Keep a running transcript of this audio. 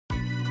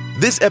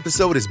This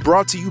episode is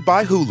brought to you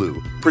by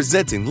Hulu,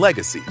 presenting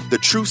Legacy, the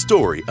true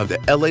story of the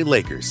LA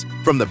Lakers.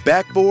 From the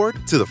backboard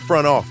to the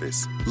front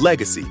office,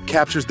 Legacy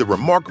captures the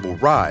remarkable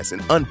rise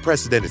and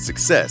unprecedented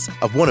success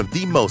of one of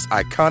the most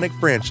iconic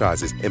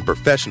franchises in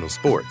professional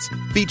sports.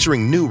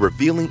 Featuring new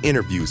revealing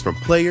interviews from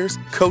players,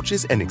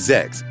 coaches, and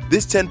execs,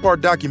 this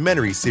 10-part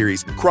documentary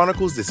series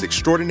chronicles this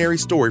extraordinary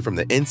story from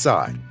the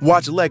inside.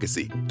 Watch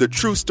Legacy, the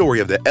true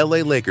story of the LA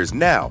Lakers,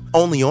 now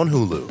only on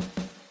Hulu.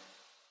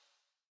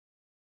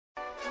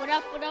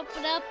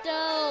 What up,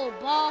 though?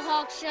 Ball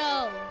Hawk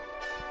Show.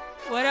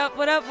 What up,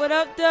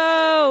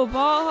 though?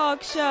 Ball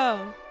Hawk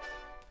Show.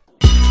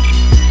 Yeah.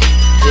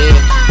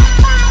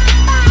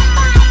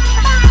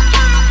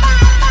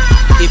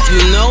 If you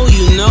know,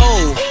 you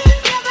know.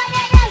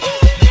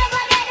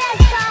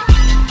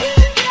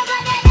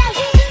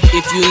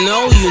 If you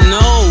know, you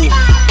know.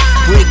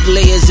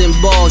 Bricklayers in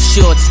ball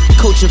shorts,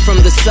 coaching from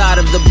the side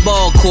of the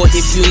ball court.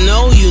 If you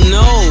know, you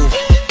know.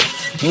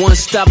 One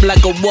stop like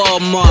a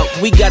Walmart.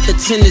 We got the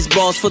tennis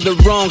balls for the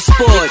wrong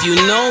sport. If you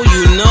know,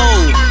 you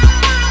know.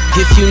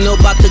 If you know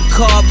about the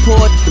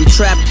carport, them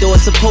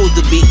trapdoors supposed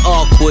to be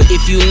awkward.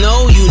 If you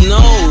know, you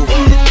know.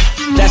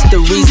 That's the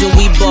reason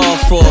we ball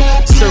for.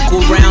 Circle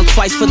round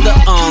twice for the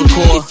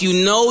encore. If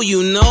you know,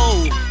 you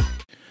know.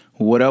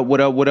 What up,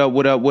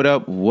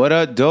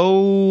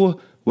 doe?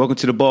 Welcome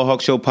to the Ball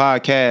Hawk Show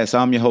podcast.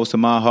 I'm your host,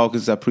 Ahmad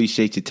Hawkins. I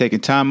appreciate you taking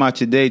time out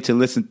today to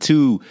listen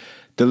to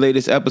the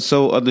latest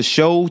episode of the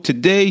show.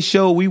 Today's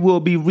show, we will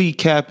be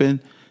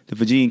recapping the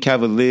Virginia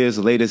Cavaliers'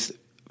 latest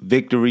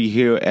victory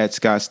here at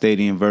Scott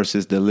Stadium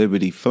versus the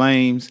Liberty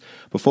Flames.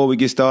 Before we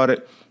get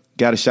started,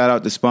 got to shout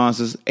out the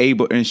sponsors,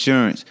 Able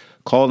Insurance.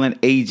 Call an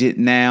agent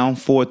now,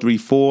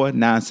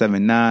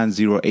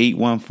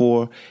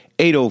 434-979-0814,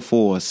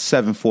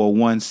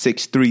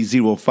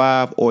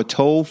 804-741-6305, or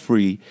toll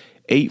free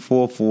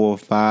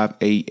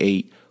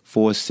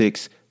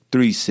 844-588-4636.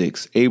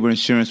 Able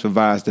Insurance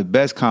provides the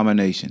best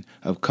combination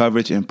of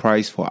coverage and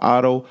price for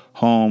auto,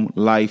 home,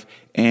 life,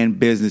 and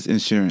business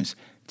insurance.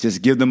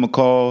 Just give them a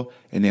call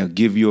and they'll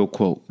give you a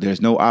quote. There's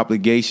no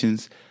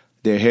obligations.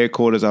 Their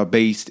headquarters are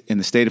based in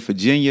the state of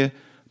Virginia,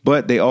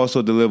 but they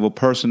also deliver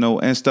personal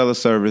and stellar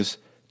service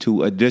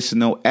to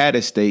additional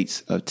added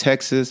states of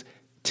Texas,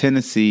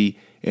 Tennessee,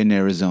 and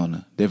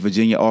Arizona. Their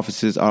Virginia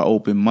offices are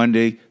open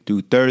Monday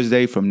through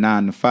Thursday from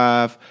 9 to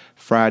 5,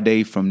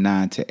 Friday from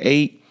 9 to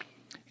 8,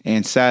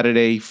 and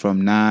Saturday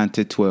from 9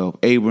 to 12.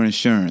 Able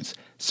Insurance,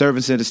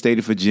 servicing the state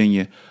of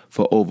Virginia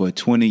for over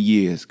 20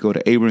 years. Go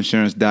to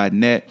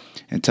ableinsurance.net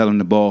and tell them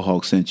the Ball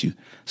Hawk sent you.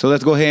 So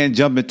let's go ahead and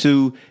jump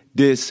into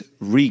this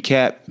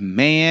recap.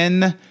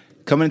 Man,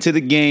 coming into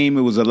the game,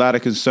 it was a lot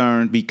of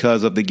concern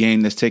because of the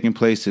game that's taking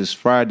place this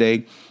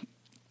Friday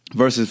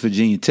versus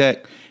Virginia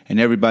Tech. And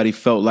everybody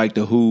felt like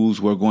the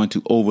Hoos were going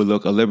to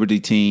overlook a Liberty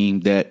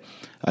team that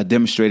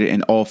demonstrated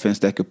an offense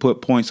that could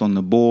put points on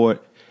the board.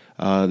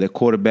 Their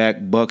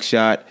quarterback,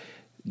 Buckshot,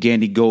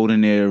 Gandy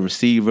Golden, their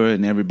receiver,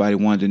 and everybody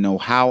wanted to know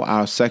how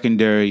our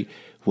secondary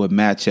would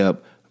match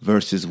up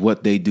versus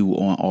what they do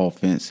on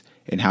offense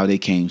and how they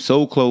came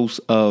so close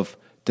of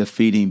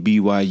defeating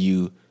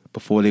BYU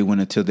before they went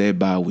into their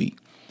bye week.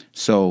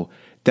 So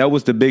that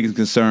was the biggest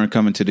concern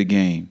coming to the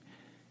game.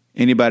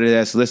 Anybody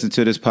that's listened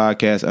to this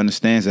podcast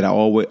understands that I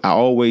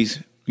always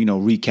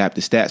recap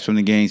the stats from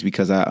the games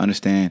because I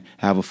understand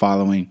I have a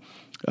following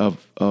of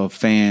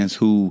fans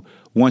who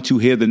want to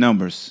hear the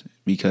numbers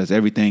because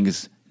everything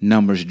is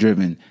numbers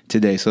driven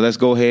today. So let's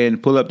go ahead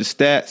and pull up the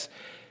stats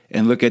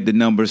and look at the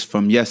numbers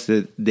from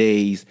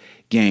yesterday's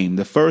game.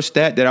 The first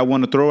stat that I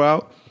want to throw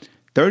out,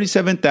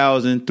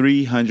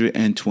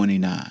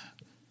 37,329.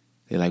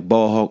 They're like,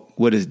 Ball Hawk,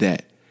 what is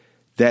that?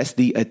 That's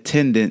the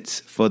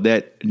attendance for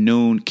that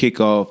noon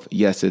kickoff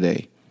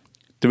yesterday.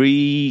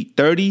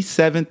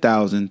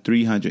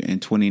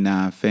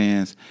 37,329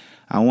 fans.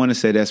 I want to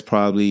say that's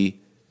probably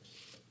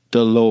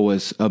the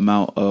lowest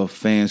amount of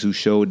fans who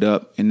showed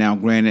up. And now,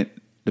 granted,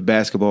 the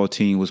basketball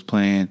team was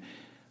playing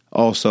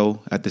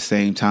also at the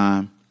same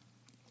time.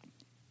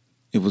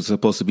 It was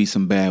supposed to be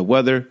some bad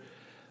weather,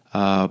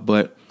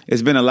 but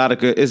it's been a lot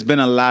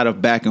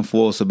of back and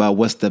forth about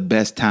what's the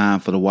best time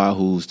for the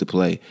Wahoos to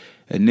play.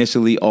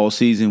 Initially, all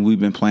season, we've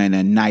been playing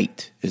at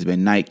night. It's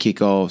been night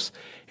kickoffs,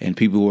 and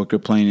people were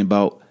complaining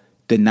about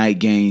the night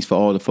games for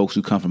all the folks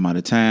who come from out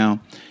of town.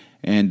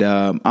 And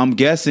I'm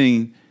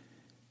guessing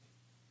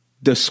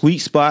the sweet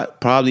spot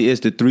probably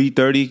is the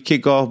 3:30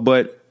 kickoff.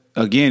 But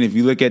again, if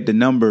you look at the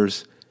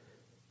numbers,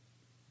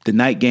 the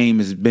night game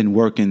has been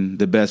working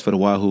the best for the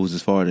Wahoos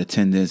as far as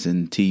attendance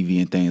and TV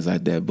and things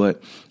like that.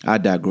 But I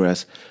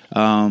digress.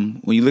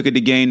 When you look at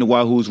the game, the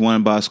Wahoos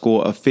won by a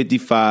score of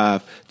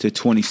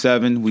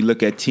 55-27. We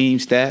look at team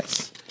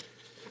stats.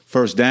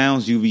 First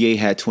downs, UVA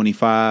had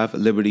 25.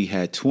 Liberty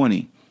had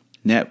 20.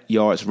 Net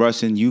yards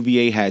rushing,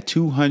 UVA had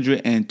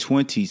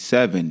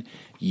 227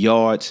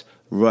 yards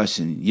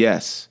rushing.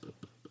 Yes,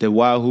 the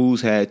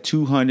Wahoos had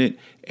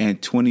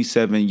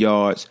 227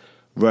 yards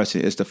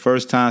rushing. It's the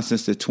first time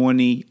since the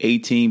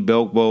 2018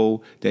 Belk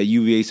Bowl that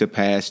UVA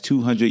surpassed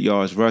 200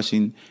 yards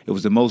rushing. It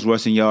was the most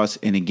rushing yards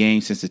in a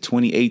game since the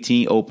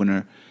 2018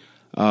 opener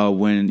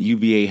when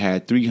UVA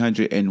had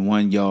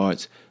 301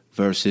 yards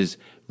versus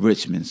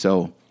Richmond.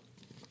 So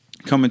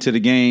coming to the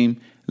game,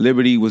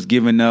 Liberty was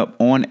giving up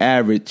on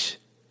average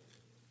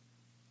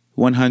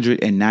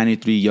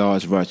 193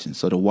 yards rushing.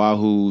 So the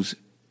Wahoos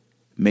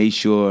made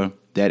sure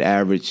that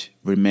average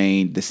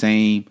remained the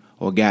same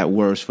or got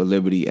worse for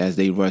Liberty as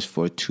they rushed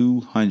for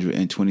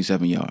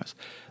 227 yards.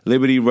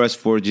 Liberty rushed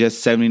for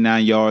just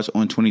 79 yards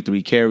on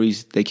 23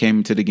 carries. They came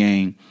into the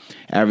game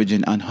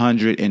averaging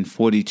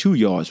 142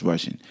 yards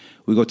rushing.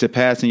 We go to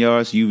passing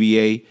yards.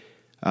 UVA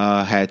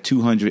had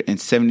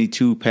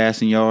 272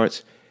 passing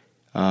yards.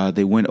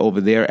 They went over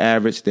their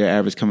average. Their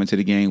average coming to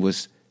the game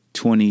was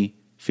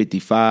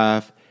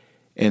 20.55.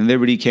 And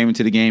Liberty came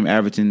into the game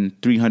averaging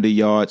 300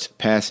 yards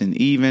passing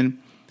even,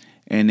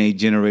 and they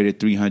generated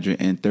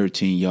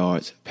 313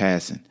 yards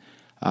passing.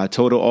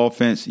 Total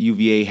offense,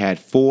 UVA had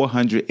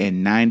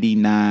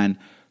 499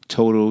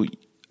 total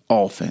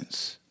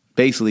offense.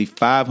 Basically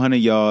 500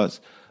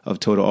 yards of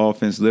total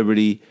offense.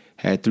 Liberty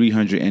had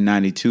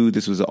 392.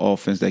 This was an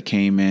offense that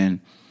came in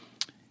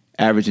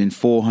averaging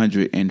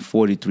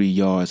 443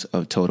 yards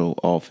of total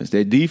offense.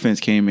 Their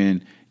defense came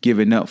in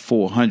giving up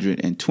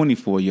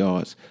 424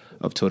 yards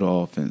of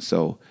total offense.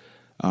 So,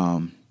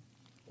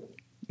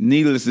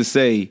 needless to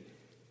say,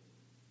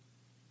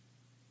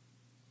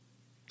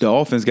 the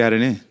offense got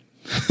it in.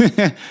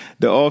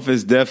 The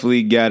offense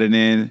definitely got it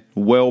in.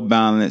 Well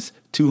balanced.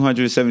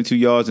 272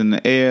 yards in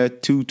the air,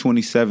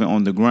 227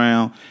 on the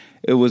ground.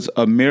 It was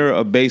a mirror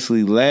of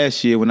basically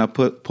last year. When I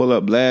pull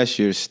up last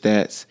year's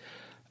stats,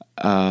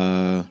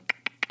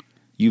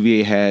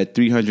 UVA had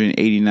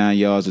 389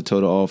 yards of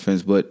total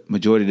offense, but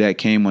majority of that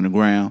came on the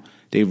ground.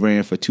 They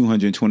ran for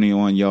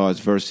 221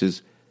 yards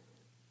versus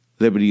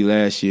Liberty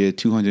last year,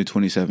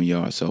 227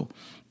 yards. So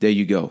there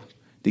you go.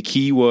 The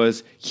key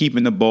was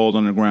keeping the ball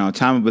on the ground.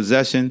 Time of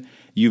possession,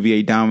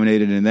 UVA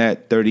dominated in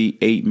that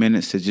 38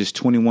 minutes to just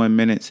 21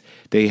 minutes.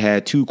 They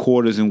had 2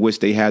 quarters in which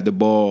they had the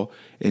ball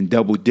in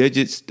double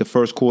digits. The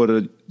first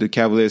quarter, the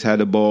Cavaliers had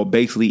the ball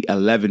basically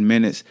 11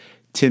 minutes,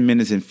 10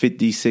 minutes and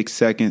 56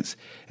 seconds.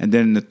 And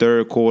then in the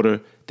third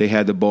quarter, they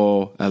had the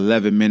ball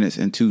 11 minutes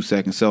and 2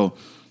 seconds. So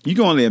you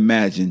can only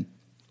imagine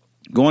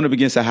going up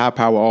against a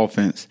high-power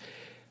offense,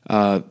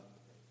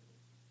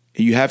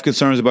 you have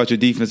concerns about your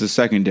defensive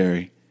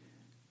secondary.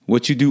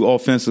 What you do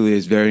offensively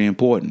is very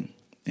important.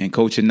 And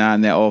Coach Anand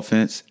in that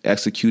offense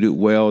executed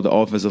well. The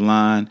offensive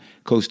line,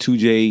 Coach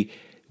 2J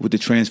with the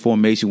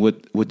transformation,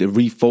 with the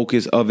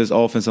refocus of his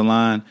offensive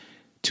line,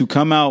 to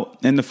come out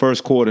in the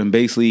first quarter and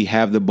basically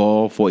have the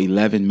ball for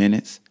 11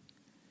 minutes.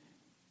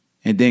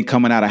 And then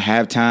coming out of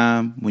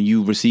halftime, when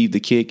you receive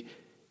the kick,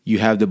 you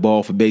have the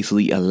ball for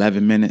basically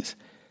 11 minutes.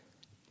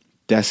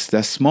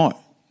 That's smart.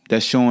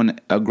 That's showing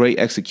a great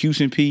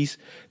execution piece.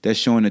 That's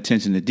showing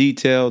attention to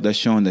detail. That's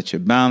showing that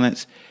you're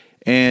balanced.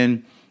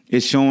 And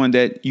it's showing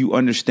that you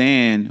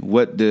understand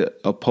what the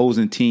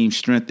opposing team's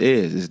strength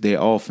is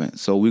their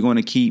offense. So we're going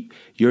to keep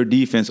your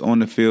defense on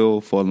the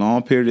field for a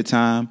long period of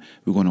time.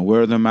 We're going to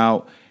wear them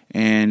out.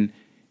 And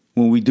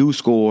when we do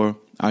score,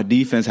 our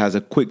defense has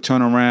a quick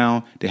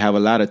turnaround. They have a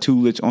lot of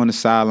toolage on the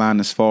sideline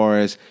as far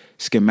as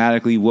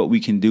schematically what we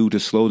can do to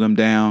slow them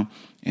down.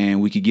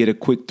 And we could get a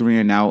quick 3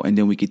 and out, and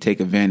then we could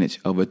take advantage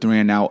of a 3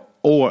 and out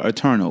or a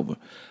turnover.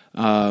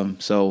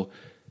 So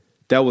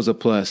that was a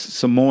plus.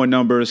 Some more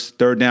numbers.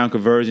 Third down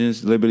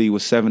conversions. Liberty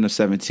was 7 of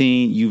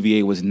 17.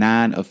 UVA was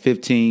 9 of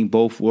 15.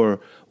 Both were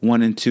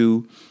 1 and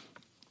 2.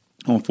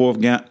 On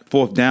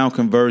fourth down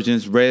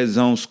conversions, red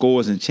zone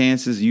scores and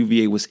chances,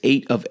 UVA was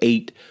 8 of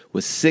 8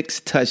 with 6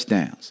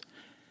 touchdowns.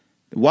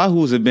 The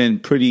Wahoos have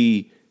been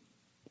pretty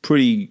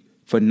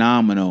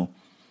phenomenal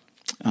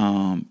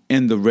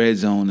in the red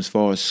zone as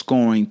far as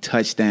scoring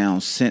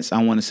touchdowns since,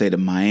 I want to say, the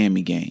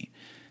Miami game.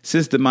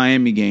 Since the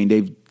Miami game,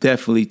 they've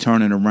definitely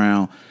turned it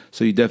around.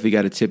 So you definitely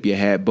got to tip your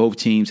hat. Both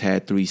teams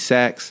had 3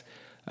 sacks.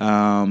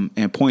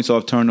 And points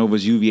off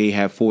turnovers, UVA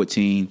had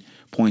 14.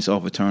 Points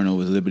off of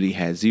turnovers, Liberty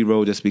had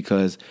 0, just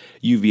because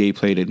UVA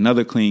played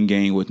another clean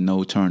game with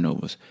no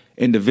turnovers.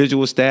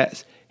 Individual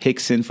stats,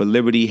 Hickson for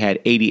Liberty had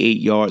 88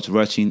 yards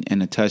rushing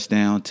and a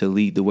touchdown to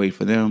lead the way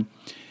for them.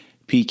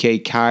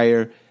 PK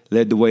Kier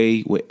led the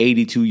way with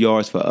 82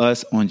 yards for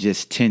us on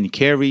just 10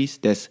 carries.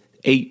 That's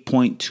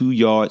 8.2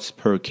 yards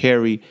per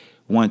carry,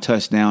 1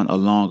 touchdown, a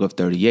long of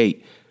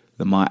 38.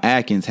 Lamar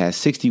Atkins has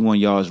 61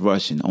 yards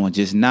rushing on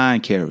just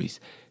 9 carries.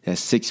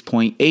 That's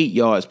 6.8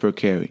 yards per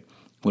carry,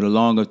 with a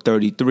long of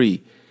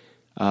 33.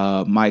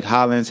 Mike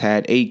Hollins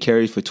had 8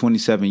 carries for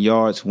 27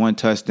 yards, 1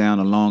 touchdown,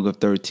 a long of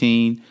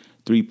 13,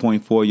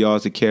 3.4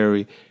 yards a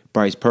carry.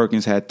 Bryce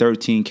Perkins had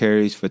 13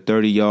 carries for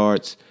 30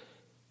 yards.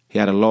 He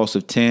had a loss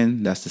of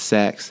 10. That's the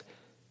sacks.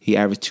 He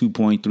averaged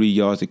 2.3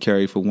 yards a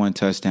carry for 1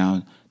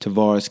 touchdown.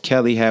 Tavares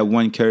Kelly had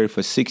 1 carry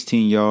for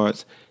 16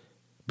 yards.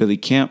 Billy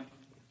Kemp,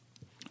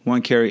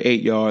 1 carry,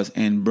 8 yards.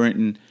 And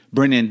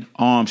Brennan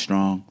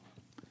Armstrong,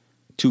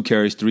 2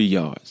 carries, 3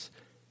 yards.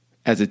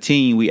 as a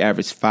team, we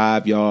averaged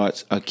 5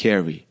 yards a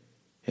carry,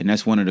 and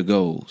that's one of the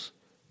goals.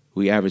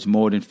 We averaged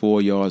more than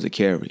 4 yards a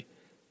carry.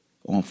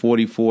 On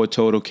 44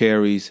 total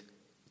carries,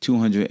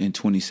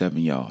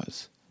 227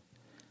 yards.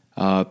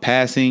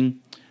 Passing,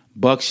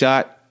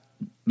 Buckshot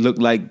looked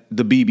like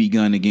the BB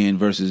gun again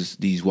versus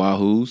these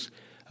Wahoos.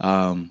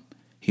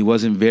 He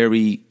wasn't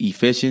very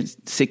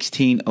efficient.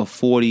 16 of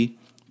 40,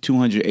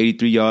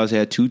 283 yards,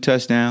 had 2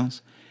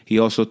 touchdowns. He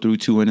also threw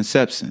 2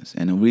 interceptions.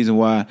 And the reason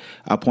why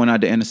I point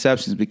out the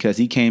interceptions is because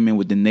he came in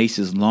with the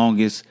nation's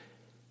longest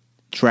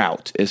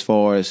drought as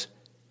far as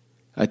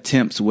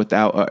attempts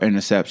without an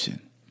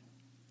interception.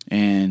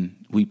 And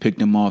we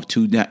picked him off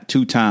two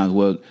times.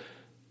 Well,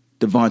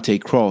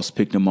 Devontae Cross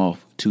picked him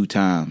off 2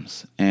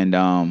 times. And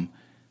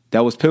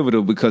that was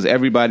pivotal because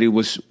everybody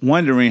was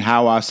wondering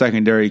how our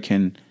secondary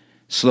can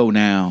slow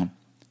down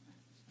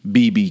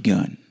BB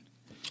Gun.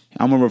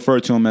 I'm going to refer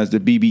to him as the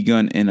BB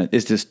Gun, and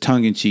it's just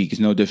tongue-in-cheek.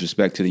 It's no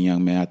disrespect to the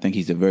young man. I think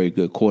he's a very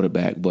good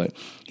quarterback, but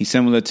he's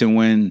similar to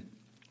when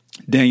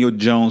Daniel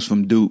Jones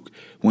from Duke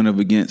went up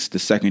against the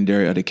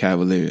secondary of the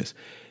Cavaliers.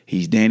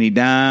 He's Danny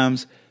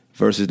Dimes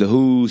versus the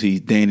Who's.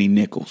 He's Danny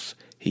Nichols.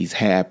 He's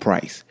half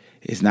price.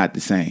 It's not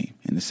the same.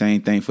 And the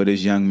same thing for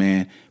this young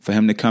man. For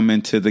him to come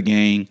into the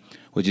game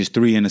with just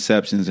 3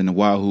 interceptions and the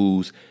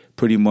Wahoos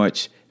pretty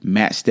much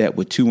matched that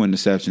with 2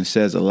 interceptions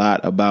says a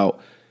lot about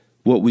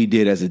what we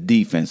did as a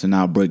defense, and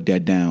I'll break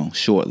that down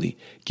shortly.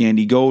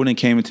 Gandy Golden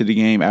came into the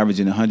game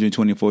averaging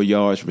 124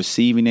 yards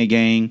receiving a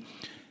game.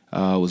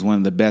 Was one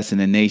of the best in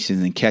the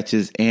nation in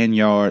catches and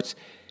yards.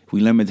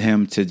 We limited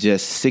him to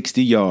just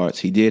 60 yards.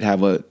 He did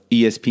have a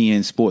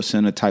ESPN Sports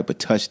Center type of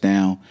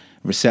touchdown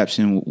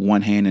reception with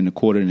 1 hand and a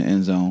quarter in the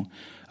end zone.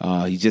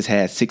 He just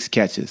had 6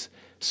 catches.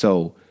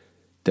 So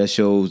that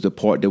shows the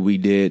part that we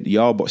did.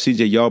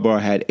 CJ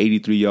Yarbrough had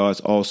 83 yards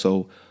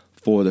also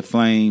for the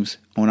Flames.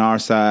 On our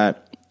side,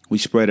 we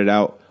spread it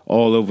out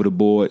all over the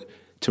board.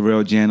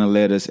 Terrell Janner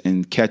led us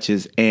in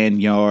catches and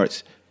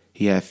yards.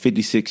 He had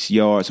 56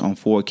 yards on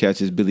 4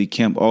 catches. Billy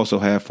Kemp also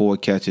had 4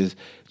 catches.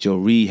 Joe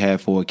Reed had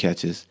 4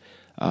 catches.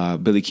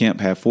 Billy Kemp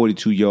had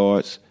 42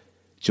 yards.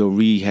 Joe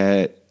Reed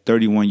had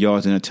 31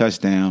 yards and a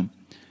touchdown.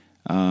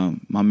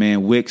 My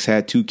man Wicks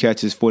had 2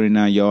 catches,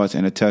 49 yards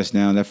and a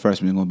touchdown. That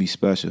freshman gonna be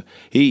special.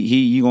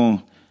 I'm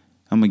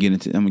gonna get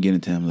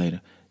into him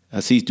later.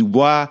 Hasise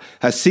Dubois.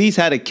 Hasise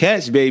had a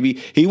catch, baby.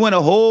 He won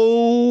a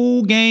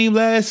whole game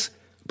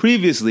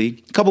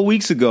previously, a couple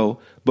weeks ago,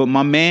 but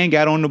my man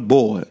got on the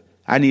board.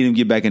 I need him to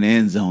get back in the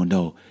end zone,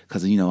 though,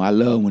 because, I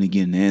love when he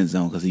get in the end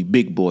zone because he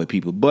big boy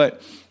people.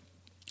 But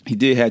he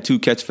did have 2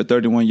 catches for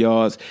 31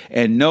 yards.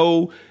 And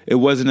no, it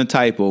wasn't a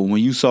typo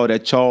when you saw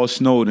that Charles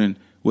Snowden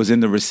was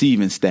in the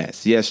receiving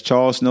stats. Yes,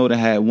 Charles Snowden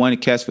had 1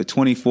 catch for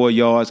 24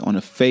 yards on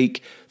a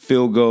fake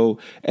field goal.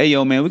 Hey,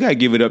 yo, man, we got to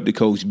give it up to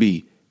Coach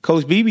B.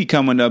 Coach B be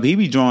coming up. He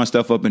be drawing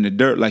stuff up in the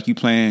dirt like you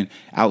playing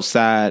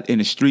outside in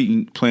the street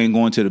and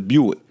going to the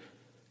Buick.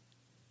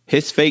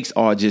 His fakes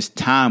are just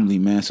timely,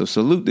 man. So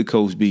salute to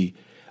Coach B.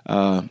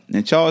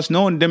 And Charles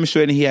Snowden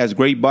demonstrated he has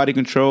great body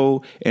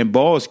control and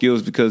ball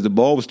skills because the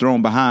ball was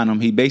thrown behind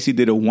him. He basically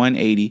did a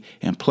 180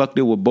 and plucked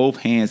it with both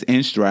hands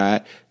in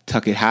stride,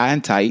 tuck it high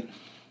and tight.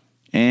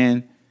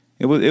 And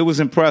it was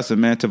impressive,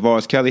 man.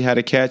 Tavares Kelly had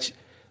a catch.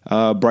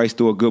 Bryce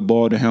threw a good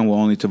ball to him where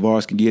only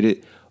Tavares can get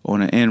it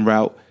on an end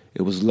route.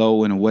 It was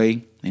low and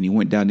away, and he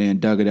went down there and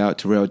dug it out.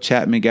 Terrell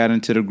Chapman got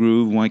into the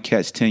groove, 1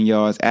 catch, 10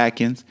 yards.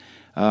 Atkins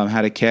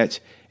had a catch.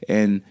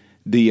 And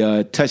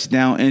the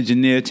touchdown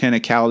engineer, Tanner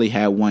Cowley,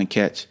 had 1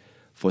 catch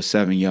for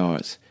 7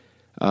 yards.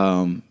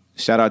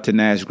 Shout out to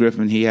Nash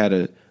Griffin. He had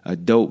a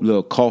dope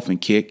little coffin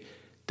kick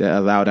that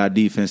allowed our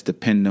defense to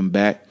pin them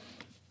back.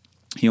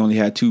 He only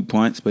had 2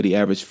 punts, but he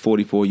averaged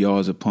 44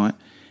 yards a punt.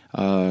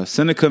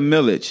 Seneca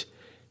Millage,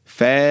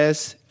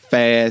 fast.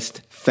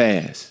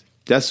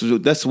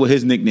 That's what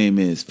his nickname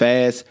is.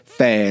 Fast.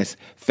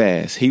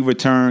 He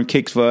returned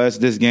kicks for us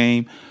this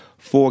game.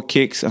 4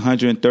 kicks,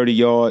 130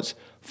 yards,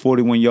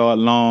 41-yard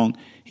long.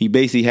 He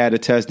basically had a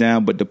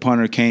touchdown, but the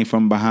punter came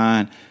from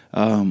behind.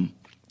 One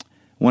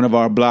of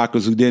our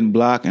blockers who didn't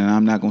block, and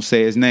I'm not going to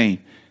say his name,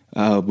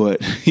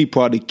 but he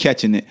probably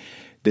catching it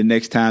the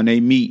next time they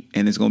meet,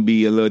 and it's going to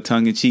be a little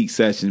tongue-in-cheek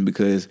session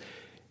because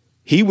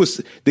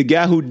the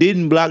guy who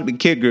didn't block the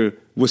kicker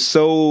was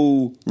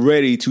so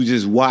ready to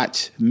just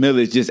watch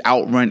Millage just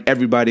outrun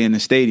everybody in the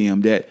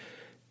stadium that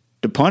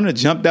the punter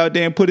jumped out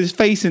there and put his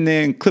face in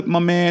there and clipped my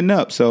man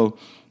up. So,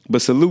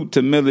 but salute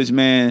to Millage,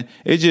 man.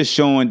 It's just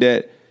showing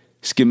that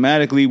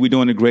schematically we're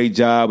doing a great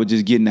job of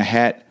just getting a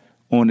hat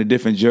on a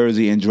different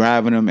jersey and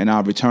driving them, and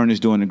our returners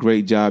doing a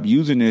great job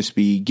using their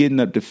speed, getting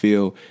up the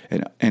field,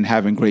 and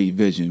having great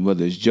vision,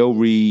 whether it's Joe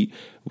Reed,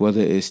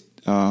 whether it's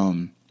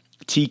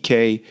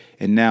TK,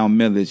 and now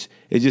Millage.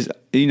 It's just,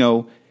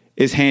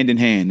 it's hand in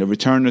hand. The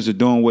returners are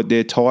doing what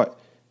they're taught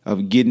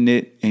of getting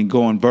it and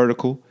going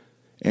vertical.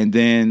 And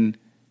then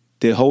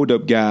the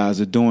hold-up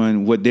guys are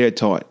doing what they're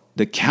taught.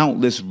 The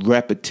countless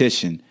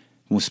repetition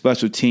with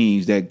special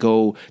teams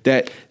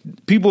that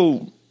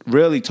people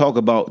rarely talk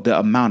about the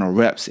amount of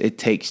reps it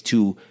takes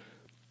to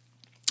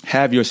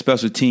have your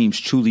special teams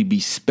truly be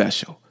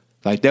special.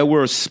 Like that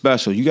word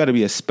special, you got to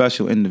be a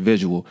special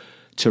individual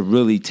to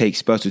really take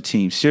special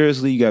teams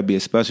seriously. You got to be a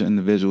special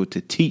individual to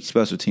teach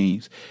special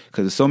teams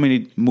because there's so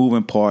many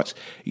moving parts.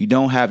 You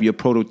don't have your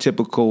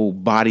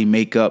prototypical body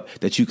makeup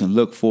that you can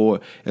look for.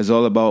 It's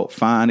all about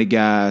finding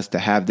guys to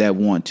have that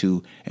want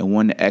to and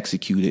want to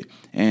execute it.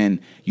 And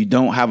you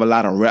don't have a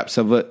lot of reps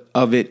of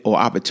it or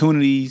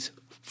opportunities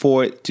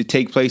for it to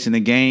take place in the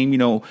game. You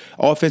know,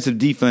 offensive,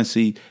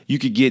 defensively, you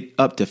could get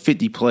up to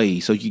 50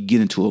 plays so you could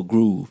get into a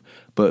groove.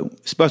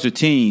 But special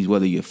teams,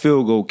 whether you're a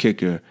field goal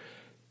kicker,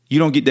 you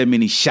don't get that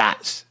many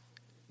shots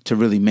to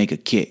really make a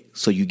kick.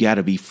 So you got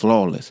to be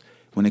flawless.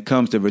 When it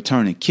comes to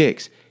returning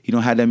kicks, you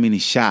don't have that many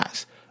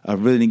shots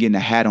of really getting a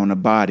hat on the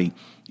body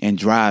and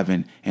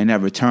driving. And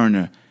that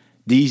returner,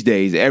 these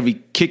days,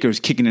 every kicker is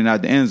kicking it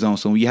out the end zone.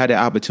 So when you had the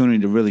opportunity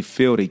to really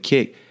field a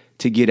kick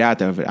to get out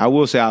there of it, I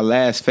will say our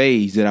last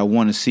phase that I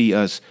want to see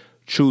us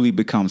truly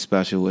become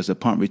special is a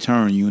punt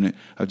return unit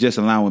of just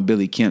allowing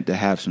Billy Kemp to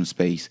have some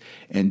space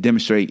and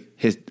demonstrate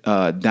his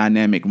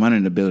dynamic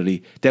running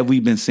ability that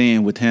we've been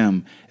seeing with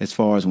him as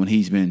far as when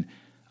he's been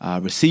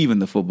receiving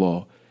the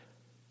football.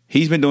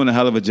 He's been doing a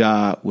hell of a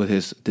job with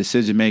his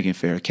decision-making,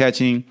 fair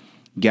catching,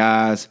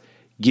 guys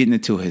getting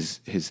into his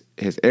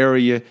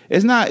area.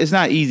 It's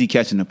not easy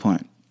catching the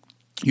punt.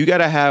 You got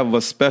to have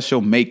a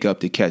special makeup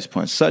to catch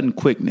punts, sudden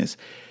quickness,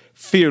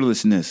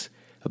 fearlessness,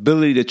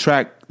 ability to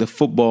track the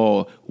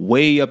football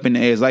way up in the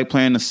air. It's like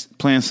playing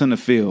center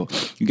field.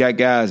 You got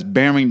guys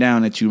bearing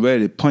down at you,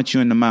 ready to punch you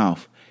in the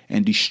mouth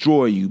and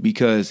destroy you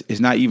because it's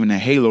not even a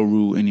halo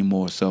rule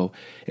anymore. So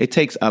it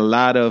takes a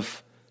lot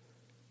of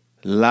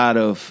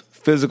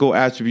physical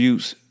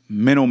attributes,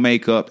 mental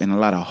makeup, and a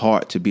lot of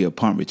heart to be a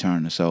punt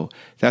returner. So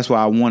that's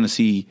why I want to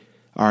see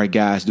our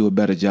guys do a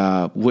better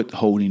job with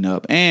holding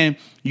up. And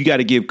you got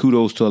to give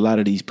kudos to a lot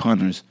of these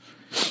punters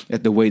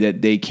at the way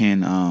that they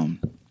can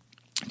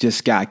just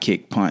sky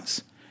kick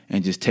punts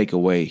and just take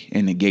away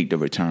and negate the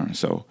return.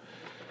 So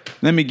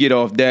let me get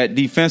off that.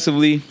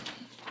 Defensively,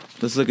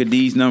 let's look at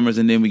these numbers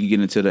and then we can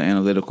get into the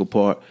analytical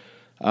part.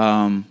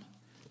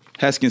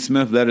 Heskin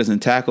Smith led us in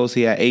tackles.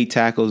 He had 8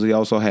 tackles. He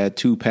also had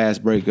 2 pass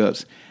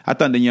breakups. I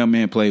thought the young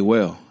man played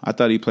well. I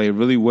thought he played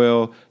really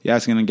well. You're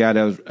asking a guy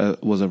that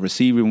was a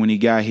receiver when he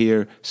got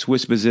here,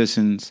 switched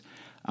positions,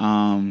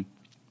 was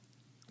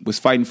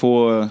fighting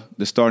for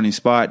the starting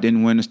spot,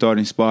 didn't win the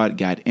starting spot,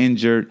 got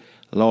injured,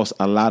 lost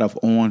a lot of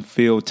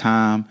on-field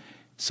time.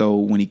 So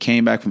when he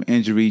came back from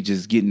injury,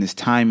 just getting his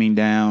timing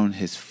down,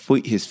 his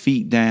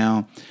feet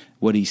down,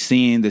 what he's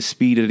seeing, the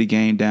speed of the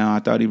game down, I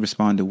thought he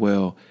responded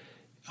well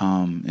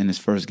in his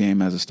first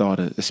game as a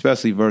starter,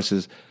 especially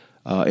versus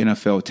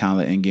NFL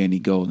talent in Gandy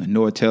Golden.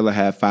 Noah Taylor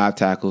had 5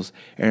 tackles.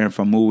 Aaron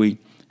Famui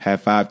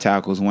had 5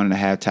 tackles,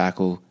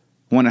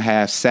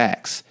 1.5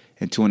 sacks,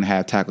 and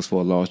 2.5 tackles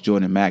for a loss.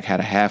 Jordan Mack had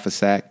a half a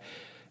sack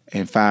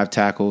and 5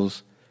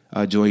 tackles.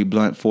 Joey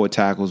Blunt, 4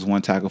 tackles,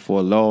 1 tackle for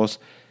a loss.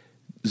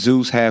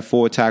 Zeus had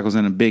 4 tackles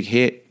and a big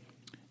hit.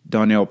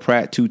 Darnell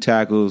Pratt, 2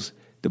 tackles.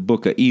 The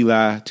Booker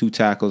Eli, 2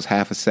 tackles,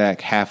 half a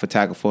sack, half a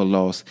tackle for a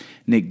loss.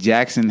 Nick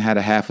Jackson had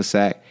a half a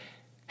sack,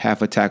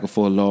 half a tackle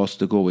for a loss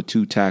to go with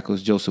 2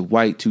 tackles. Joseph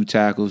White, 2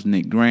 tackles.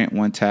 Nick Grant,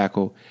 1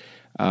 tackle.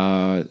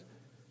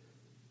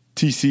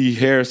 T.C.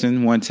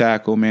 Harrison, 1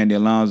 tackle. Mandy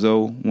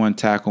Alonso, 1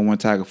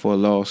 tackle for a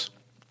loss.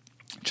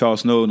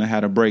 Charles Snowden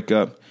had a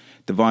breakup.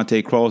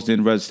 Devontae Cross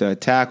didn't register a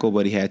tackle,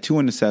 but he had 2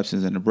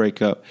 interceptions and a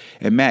breakup.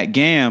 And Matt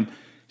Gam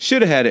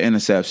should have had an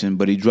interception,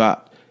 but he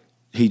dropped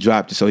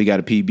it, so he got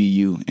a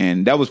PBU.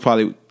 And that was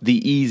probably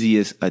the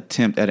easiest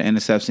attempt at an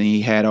interception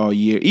he had all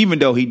year, even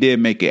though he did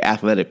make an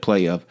athletic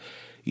play of,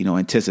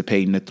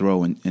 anticipating the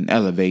throw and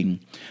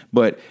elevating.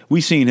 But we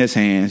seen his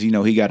hands.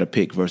 He got a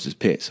pick versus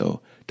Pitt,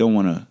 so don't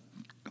want to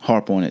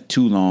harp on it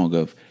too long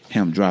of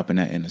him dropping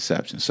that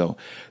interception. So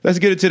let's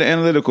get into the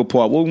analytical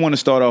part. What we want to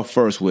start off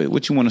first with?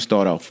 What you want to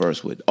start off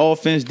first with?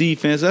 Offense,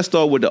 defense. Let's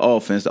start with the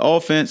offense. The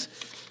offense,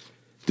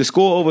 to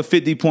score over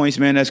 50 points,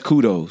 man, that's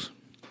kudos.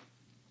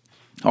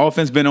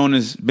 Offense been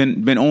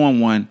on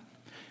one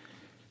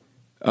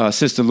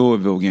since the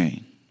Louisville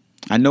game.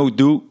 I know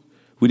Duke,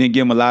 we didn't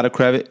give him a lot of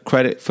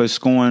credit for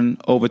scoring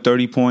over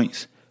 30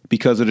 points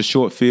because of the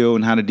short field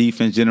and how the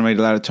defense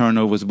generated a lot of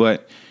turnovers.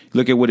 But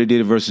look at what they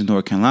did versus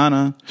North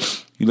Carolina.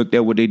 You looked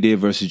at what they did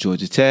versus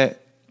Georgia Tech.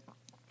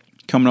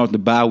 Coming off the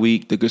bye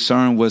week, the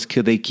concern was,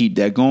 could they keep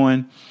that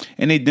going?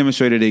 And they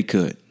demonstrated they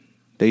could.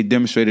 They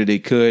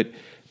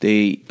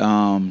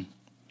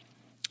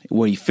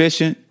were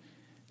efficient.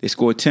 They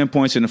scored 10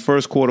 points in the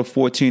first quarter,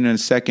 14 in the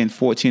second,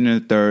 14 in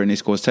the third, and they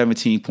scored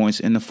 17 points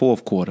in the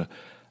fourth quarter.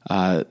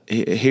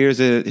 Here's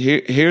a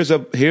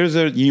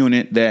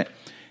unit that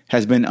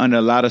has been under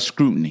a lot of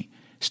scrutiny,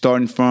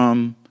 starting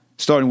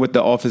with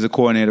the offensive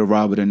coordinator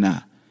Robert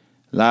Anae.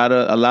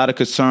 A lot of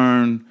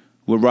concern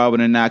with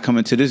Robert Anae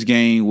coming to this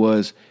game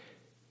was,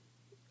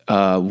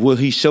 will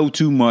he show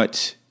too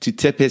much to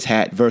tip his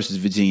hat versus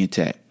Virginia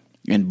Tech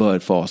and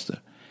Bud Foster?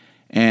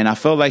 And I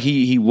felt like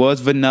he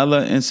was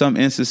vanilla in some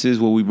instances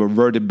where we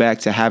reverted back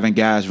to having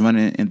guys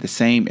running in the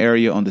same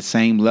area on the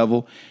same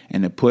level,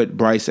 and it put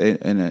Bryce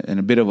in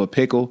a bit of a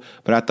pickle.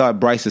 But I thought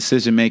Bryce's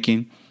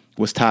decision-making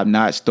was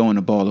top-notch, throwing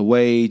the ball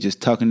away,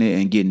 just tucking it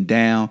and getting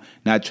down,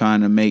 not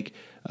trying to make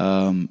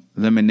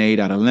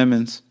lemonade out of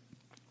lemons.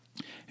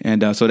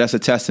 And so that's a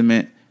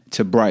testament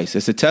to Bryce.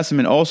 It's a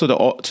testament also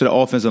to the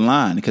offensive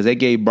line, because they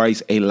gave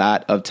Bryce a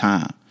lot of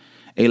time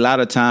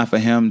for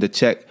him to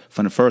check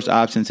from the first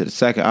option to the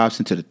second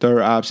option to the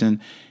third option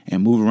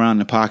and move around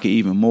the pocket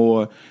even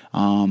more.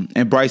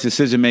 And Bryce's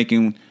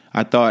decision-making,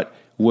 I thought,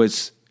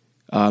 was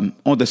on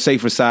the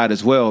safer side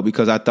as well,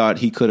 because I thought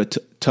he could have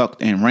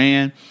tucked and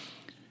ran.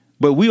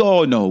 But we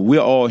all know we're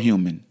all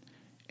human,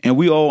 and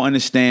we all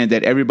understand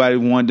that everybody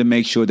wanted to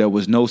make sure there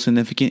was no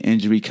significant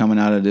injury coming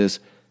out of this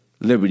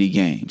Liberty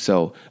game.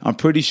 So I'm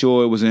pretty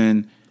sure it was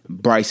in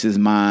Bryce's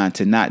mind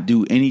to not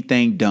do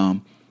anything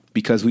dumb,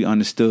 because we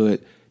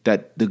understood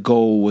that the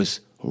goal was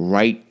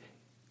right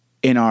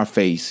in our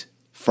face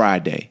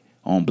Friday,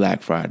 on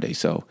Black Friday.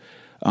 So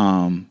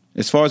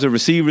as far as the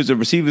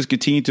receivers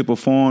continue to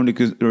perform.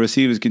 The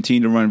receivers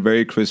continue to run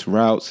very crisp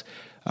routes.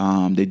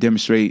 They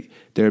demonstrate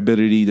their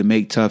ability to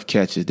make tough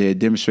catches. They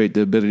demonstrate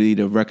the ability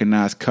to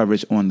recognize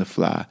coverage on the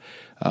fly.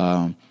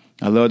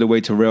 I love the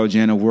way Terrell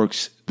Jenner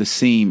works the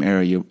seam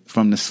area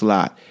from the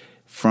slot,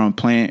 from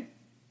playing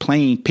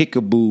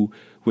peekaboo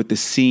with the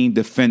seam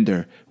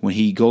defender when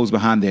he goes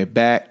behind their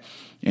back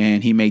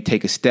and he may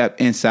take a step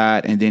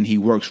inside and then he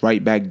works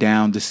right back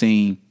down the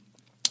seam.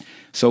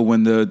 So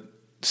when the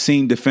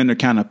seam defender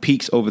kind of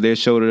peeks over their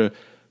shoulder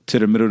to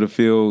the middle of the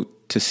field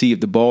to see if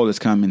the ball is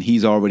coming,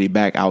 he's already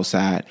back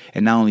outside.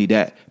 And not only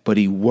that, but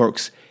he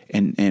works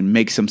and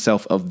makes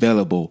himself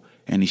available,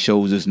 and he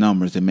shows his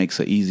numbers and makes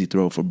an easy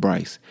throw for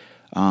Bryce.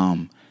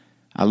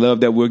 I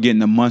love that we're getting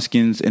the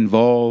Munskins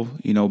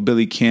involved,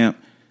 Billy Kemp,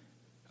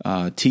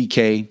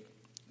 TK,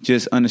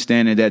 just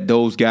understanding that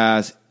those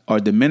guys are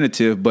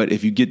diminutive, but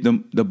if you get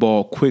them the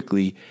ball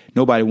quickly,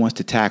 nobody wants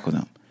to tackle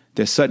them.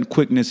 Their sudden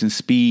quickness and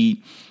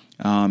speed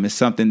is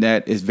something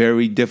that is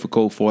very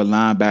difficult for a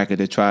linebacker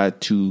to try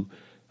to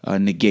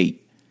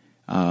negate.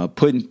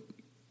 Putting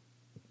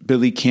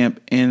Billy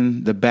Kemp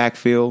in the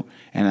backfield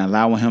and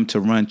allowing him to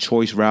run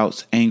choice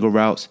routes, angle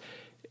routes,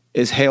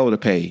 is hell to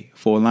pay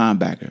for a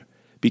linebacker.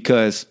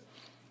 Because,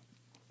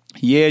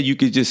 yeah, you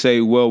could just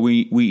say, well,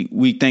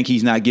 we think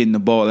he's not getting the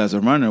ball as a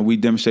runner. We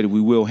demonstrated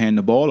we will hand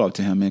the ball off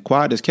to him. And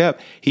quiet as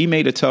kept, he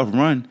made a tough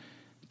run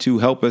to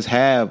help us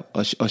have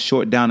a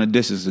short down of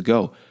distance to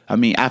go. I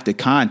mean, after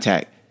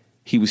contact,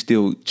 he was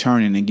still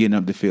churning and getting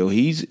up the field.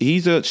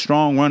 He's a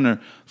strong runner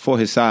for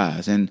his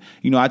size. And,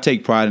 I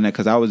take pride in that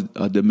because I was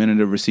a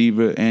diminutive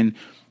receiver. And,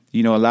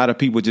 a lot of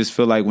people just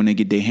feel like when they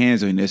get their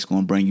hands on it, it's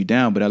going to bring you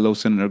down. But that low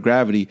center of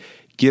gravity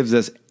gives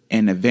us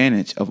an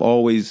advantage of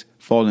always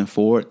falling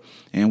forward.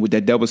 And with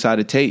that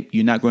double-sided tape,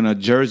 you're not going to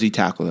jersey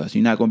tackle us.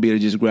 You're not going to be able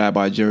to just grab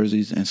our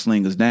jerseys and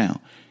sling us down.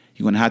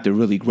 You're going to have to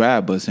really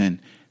grab us. And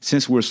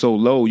since we're so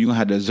low, you're going to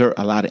have to exert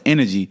a lot of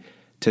energy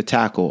to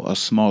tackle a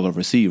smaller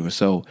receiver.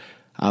 So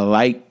I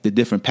like the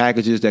different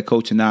packages that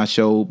Coach and I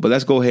showed. But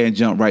let's go ahead and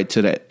jump right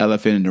to the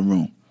elephant in the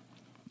room.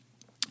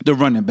 The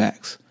running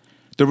backs.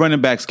 The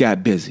running backs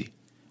got busy.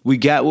 We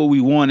got what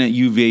we wanted,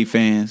 UVA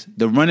fans.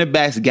 The running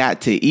backs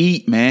got to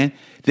eat, man.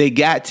 They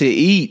got to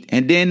eat,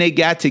 and then they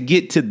got to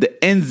get to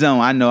the end zone.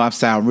 I know I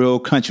sound real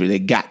country. They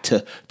got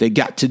to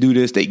do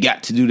this. They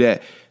got to do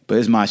that. But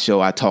it's my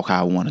show. I talk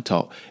how I want to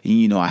talk,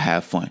 and I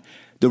have fun.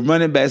 The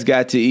running backs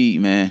got to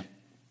eat, man.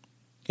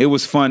 It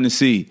was fun to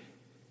see.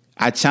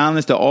 I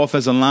challenged the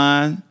offensive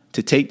line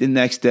to take the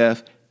next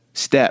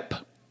step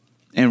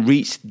and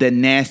reach the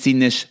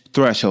nastiness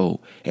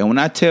threshold. And when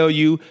I tell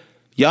you,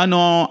 y'all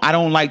know I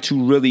don't like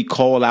to really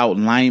call out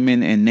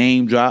linemen and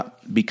name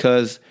drop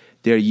because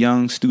they're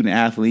young student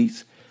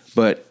athletes.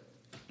 But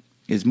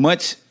as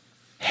much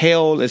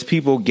hell as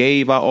people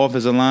gave our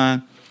offensive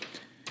line,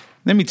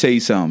 let me tell you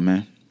something,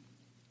 man.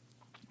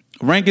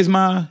 Rank is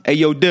mine. Hey,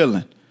 yo,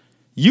 Dylan,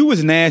 you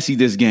was nasty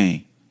this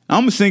game.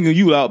 I'm singling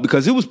you out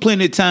because it was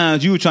plenty of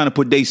times you were trying to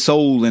put their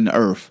soul in the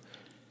earth.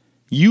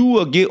 You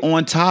will get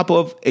on top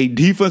of a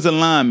defensive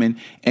lineman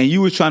and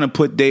you were trying to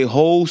put their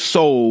whole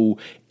soul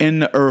in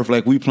the earth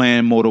like we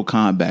playing Mortal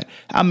Kombat.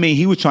 I mean,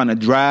 he was trying to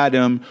drive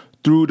them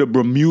through the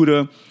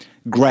Bermuda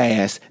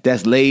grass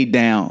that's laid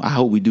down. I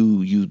hope we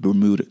do use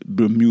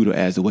Bermuda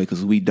as a way,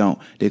 because we don't,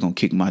 they're going to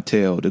kick my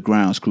tail. The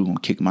grounds crew going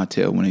to kick my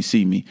tail when they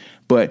see me.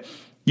 But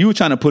you were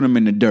trying to put them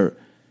in the dirt.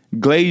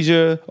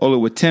 Glazier,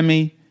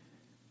 Oluwatimi,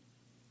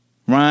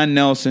 Ryan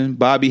Nelson,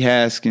 Bobby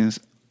Haskins,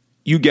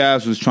 you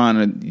guys was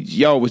trying to,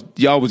 y'all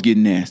was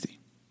getting nasty.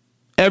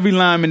 Every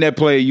lineman that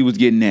played, you was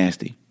getting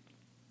nasty.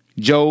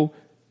 Joe,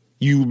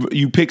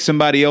 you picked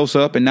somebody else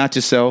up and not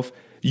yourself,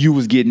 you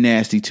was getting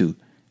nasty too.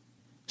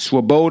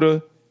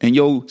 Swoboda and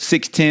your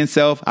 6'10"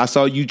 self, I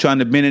saw you trying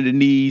to bend at the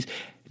knees.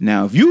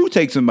 Now, if you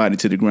take somebody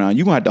to the ground,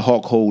 you're going to have to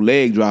hawk whole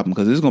leg drop them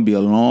because it's going to be a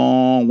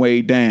long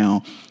way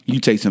down. You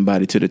take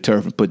somebody to the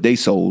turf and put their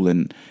soul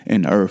in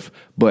the earth.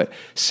 But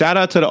shout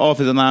out to the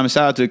offensive lineman.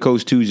 Shout out to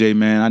Coach 2J,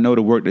 man. I know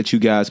the work that you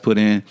guys put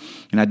in,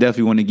 and I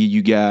definitely want to give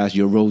you guys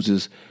your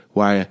roses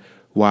while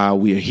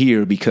we are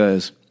here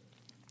because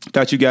I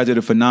thought you guys did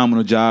a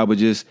phenomenal job of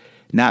just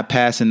not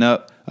passing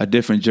up a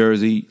different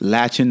jersey,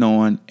 latching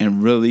on,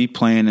 and really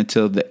playing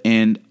until the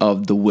end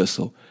of the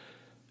whistle.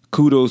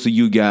 Kudos to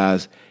you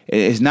guys.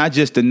 It's not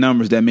just the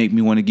numbers that make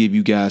me want to give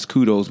you guys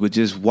kudos, but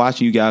just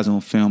watching you guys on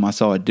film, I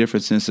saw a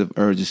different sense of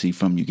urgency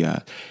from you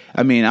guys.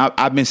 I mean,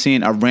 I've been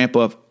seeing a ramp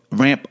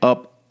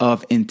up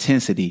of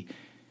intensity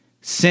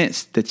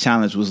since the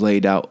challenge was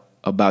laid out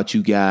about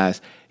you guys,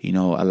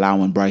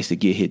 allowing Bryce to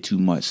get hit too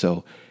much.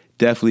 So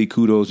definitely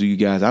kudos to you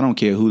guys. I don't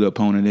care who the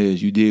opponent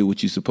is. You did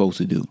what you're supposed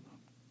to do.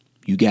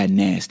 You got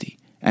nasty.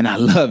 And I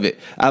love it.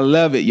 I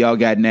love it. Y'all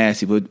got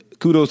nasty. But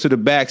kudos to the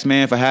backs,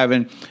 man, for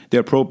having the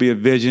appropriate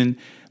vision,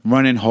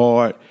 running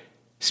hard,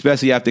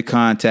 especially after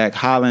contact.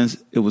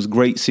 Hollins, it was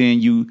great seeing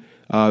you,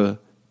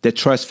 the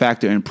trust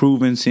factor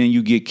improving, seeing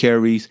you get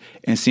carries,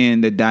 and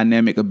seeing the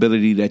dynamic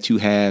ability that you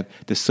have,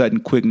 the sudden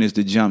quickness,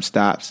 the jump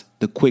stops,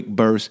 the quick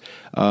burst.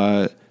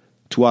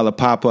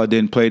 Tualapapa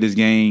didn't play this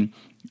game.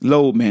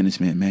 Load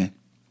management, man.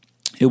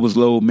 It was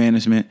load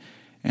management.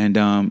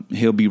 And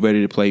he'll be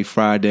ready to play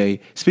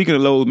Friday. Speaking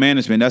of load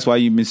management, that's why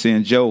you've been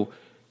seeing Joe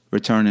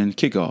returning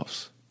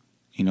kickoffs.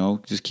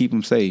 Just keep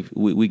them safe.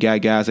 We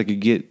got guys that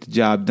could get the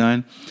job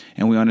done,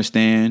 and we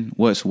understand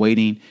what's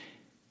waiting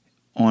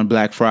on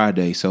Black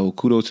Friday. So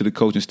kudos to the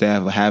coaching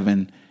staff for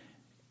having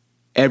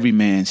every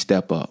man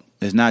step up.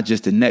 It's not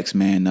just the next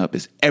man up.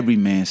 It's every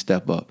man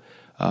step up.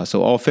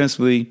 So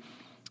offensively,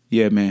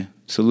 yeah, man,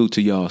 salute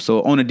to y'all.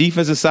 So on the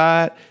defensive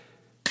side,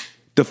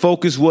 the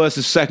focus was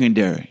the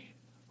secondary.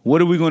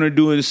 What are we going to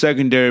do in the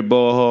secondary,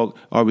 Ball Hawk?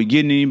 Are we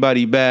getting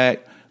anybody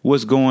back?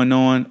 What's going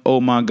on?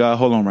 Oh, my God.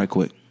 Hold on right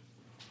quick.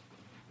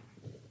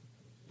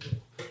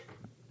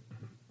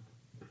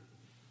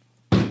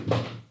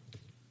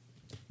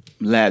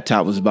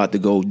 Laptop was about to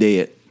go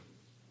dead.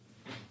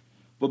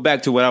 But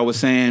back to what I was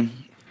saying.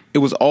 It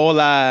was all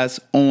eyes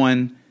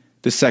on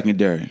the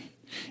secondary.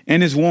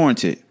 And it's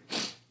warranted.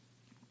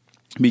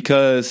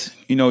 Because,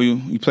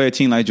 you play a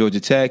team like Georgia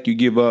Tech, you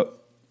give up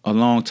a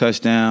long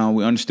touchdown.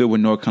 We understood what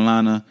North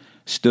Carolina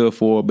stood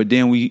for, but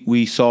then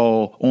we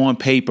saw on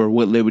paper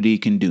what Liberty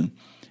can do.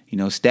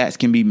 Stats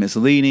can be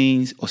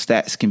misleading or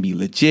stats can be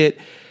legit.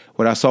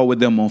 What I saw with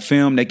them on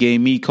film that gave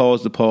me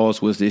cause to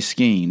pause was this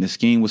scheme. The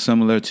scheme was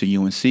similar to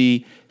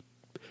UNC.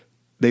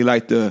 They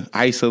like to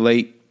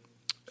isolate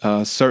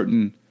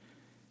certain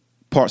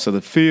parts of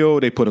the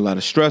field. They put a lot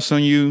of stress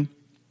on you.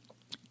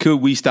 Could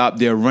we stop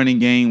their running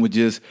game with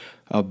just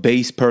a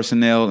base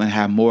personnel and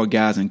have more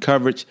guys in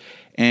coverage?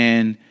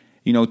 And,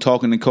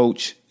 talking to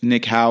Coach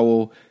Nick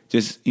Howell,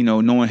 just,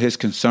 knowing his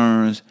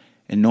concerns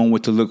and knowing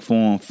what to look for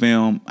on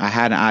film, I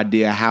had an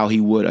idea how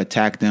he would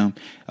attack them.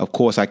 Of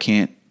course, I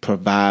can't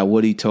provide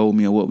what he told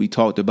me or what we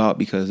talked about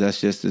because that's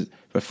just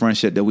a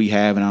friendship that we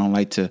have, and I don't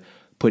like to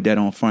put that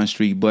on Front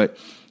Street. But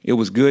it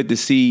was good to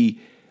see,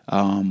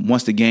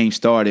 once the game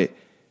started,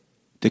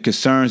 the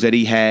concerns that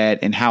he had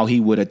and how he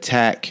would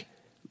attack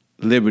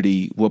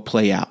Liberty will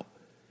play out.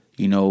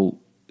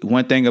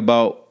 One thing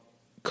about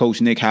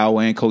Coach Nick Howell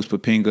and Coach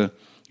Papinga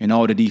and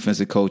all the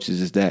defensive coaches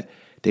is that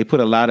they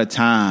put a lot of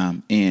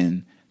time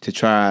in to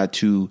try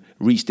to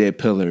reach their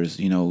pillars,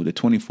 the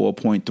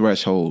 24-point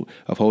threshold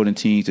of holding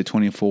teams to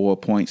 24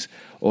 points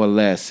or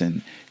less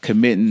and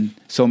committing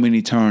so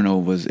many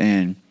turnovers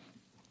and,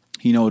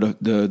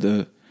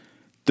 the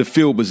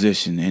field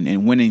position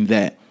and winning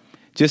that.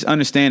 Just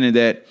understanding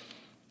that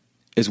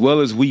as well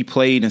as we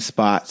played in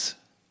spots,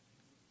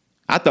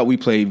 I thought we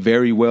played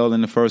very well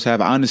in the first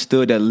half. I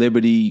understood that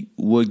Liberty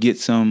would get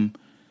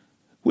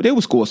they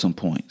would score some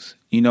points.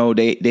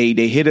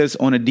 They hit us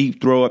on a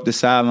deep throw up the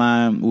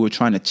sideline. We were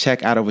trying to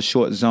check out of a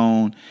short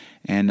zone,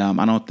 and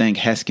I don't think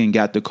Heskin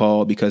got the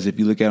call because if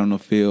you look at it on the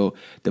field,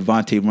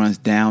 Devontae runs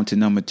down to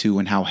number 2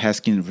 and how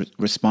Heskin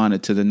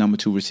responded to the number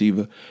 2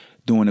 receiver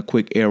doing a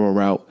quick arrow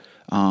route.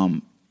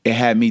 It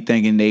had me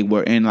thinking they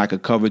were in like a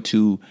cover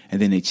 2 and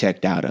then they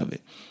checked out of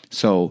it.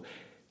 So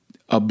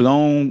a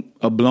blown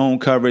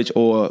coverage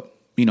or,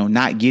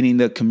 not getting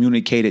the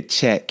communicated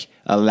check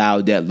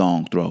allowed that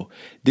long throw.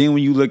 Then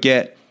when you look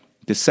at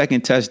the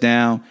second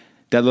touchdown,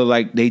 that looked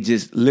like they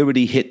just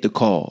Liberty hit the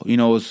call.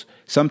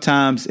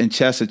 Sometimes in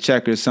chess or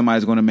checkers,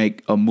 somebody's going to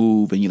make a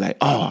move and you're like,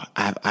 oh,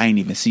 I ain't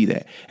even see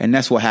that. And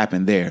that's what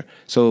happened there.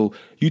 So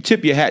you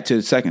tip your hat to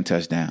the second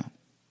touchdown.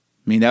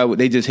 I mean,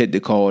 they just hit the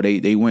call.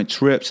 They went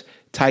trips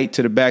tight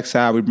to the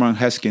backside. We brought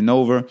Heskin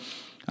over.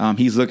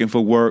 He's looking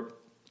for work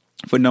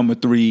for number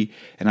 3,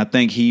 and I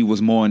think he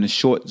was more in the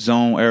short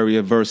zone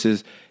area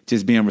versus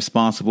just being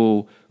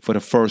responsible for the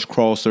first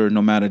crosser,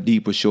 no matter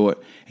deep or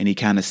short, and he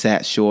kind of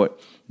sat short.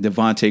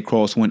 Devontae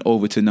Cross went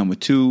over to number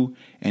 2,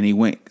 and he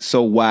went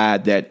so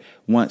wide that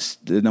once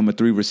the number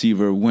 3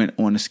 receiver went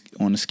on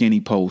the skinny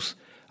post,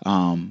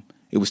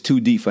 it was too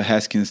deep for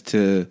Heskins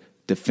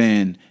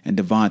defend, and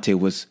Devontae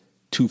was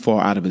too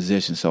far out of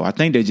position. So I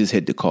think they just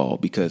hit the call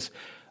because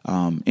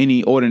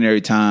any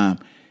ordinary time,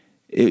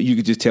 you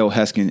could just tell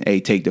Haskins, hey,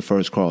 take the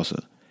first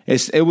crosser.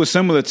 It was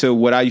similar to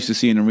what I used to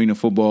see in arena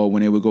football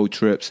when they would go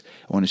trips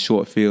on a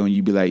short field, and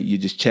you'd be like, you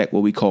just check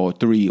what we call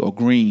 3 or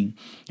green,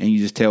 and you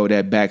just tell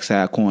that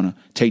backside corner,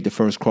 take the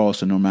first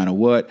crosser no matter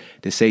what.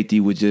 The safety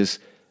would just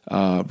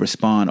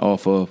respond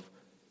off of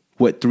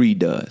what 3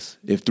 does.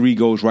 If 3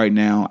 goes right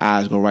now,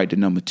 eyes go right to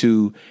number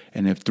 2,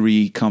 and if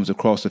 3 comes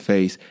across the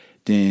face,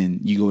 then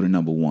you go to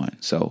number 1.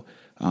 So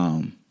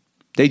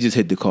they just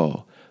hit the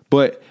call.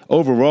 But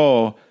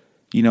overall,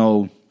 you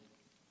know,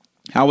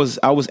 I was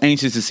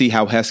anxious to see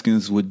how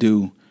Haskins would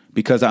do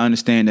because I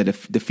understand that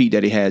the feet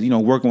that he has, you know,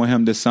 working with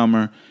him this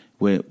summer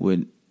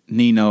with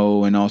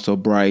Nino and also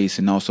Bryce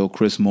and also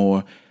Chris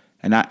Moore,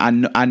 and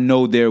I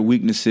know their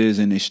weaknesses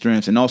and their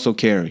strengths, and also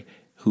Kerry,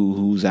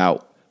 who's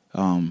out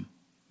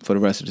for the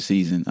rest of the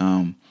season.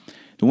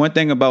 The one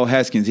thing about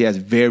Haskins, he has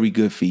very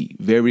good feet,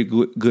 very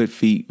good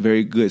feet,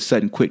 very good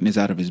sudden quickness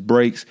out of his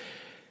breaks.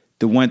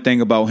 The one thing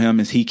about him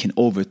is he can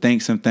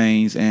overthink some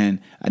things and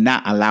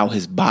not allow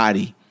his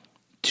body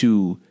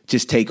to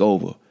just take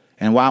over.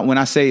 And when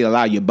I say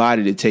allow your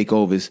body to take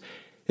over,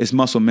 it's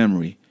muscle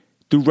memory.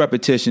 Through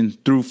repetition,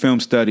 through film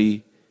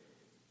study,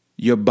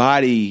 your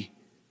body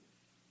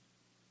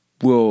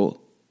will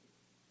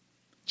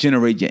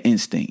generate your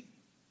instinct.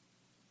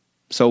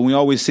 So we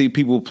always see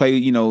people play,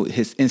 you know,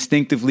 his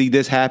instinctively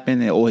this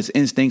happened or his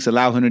instincts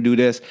allow him to do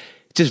this.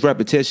 Just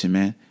repetition,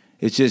 man.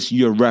 It's just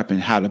you're repping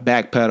how to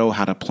backpedal,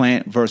 how to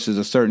plant versus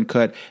a certain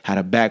cut, how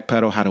to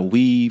backpedal, how to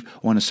weave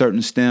on a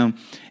certain stem.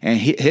 And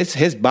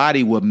his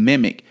body will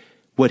mimic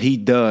what he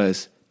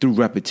does through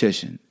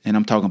repetition. And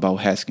I'm talking about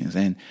Haskins.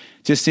 And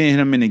just seeing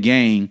him in the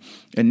game,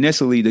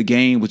 initially the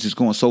game was just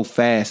going so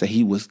fast that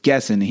he was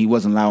guessing and he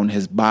wasn't allowing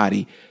his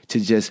body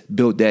to just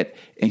build that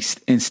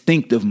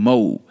instinctive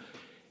mode.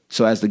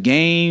 So as the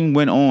game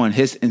went on,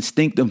 his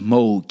instinctive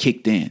mode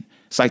kicked in.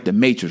 It's like the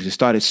Matrix. It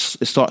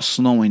started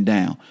slowing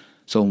down.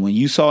 So when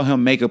you saw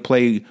him make a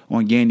play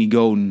on Gandy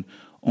Golden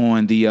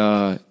on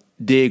the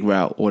dig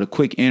route or the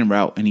quick end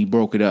route and he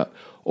broke it up,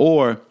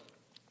 or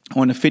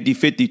on the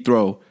 50-50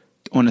 throw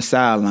on the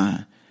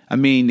sideline, I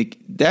mean,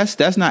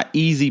 that's not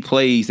easy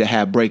plays to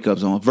have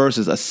breakups on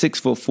versus a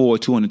 6'4",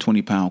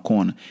 220-pound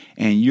corner,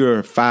 and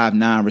you're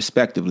 5'9"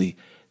 respectively.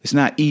 It's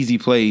not easy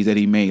plays that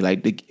he made.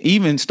 Like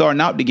even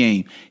starting out the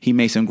game, he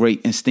made some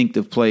great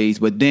instinctive plays,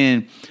 but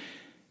then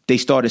they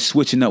started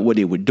switching up what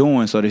they were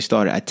doing, so they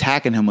started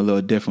attacking him a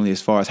little differently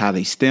as far as how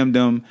they stemmed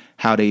him,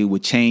 how they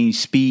would change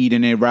speed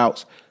in their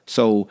routes.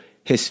 So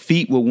his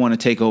feet would want to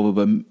take over,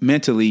 but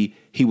mentally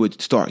he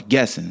would start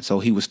guessing. So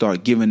he would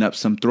start giving up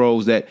some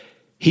throws that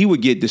he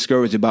would get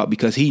discouraged about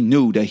because he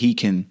knew that he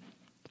can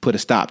put a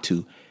stop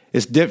to.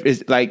 It's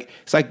different. It's like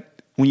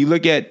when you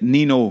look at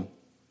Nino,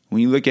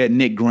 when you look at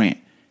Nick Grant,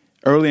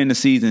 early in the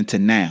season to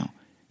now,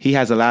 he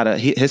has a lot of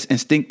his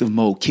instinctive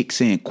mode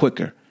kicks in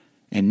quicker.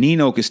 And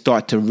Nino could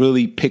start to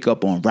really pick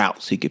up on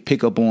routes. He could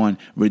pick up on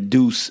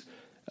reduce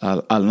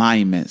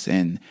alignments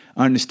and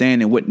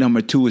understanding what number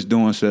 2 is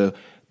doing. So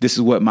this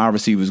is what my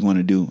receiver is going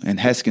to do. And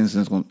Haskins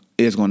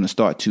is going to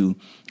start to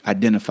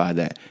identify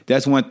that.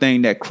 That's one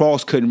thing that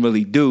Cross couldn't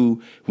really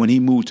do when he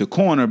moved to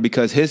corner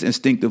because his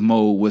instinctive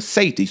mode was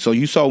safety. So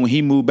you saw when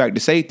he moved back to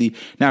safety.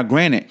 Now,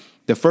 granted,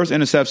 the first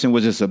interception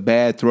was just a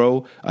bad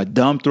throw, a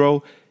dumb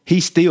throw.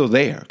 He's still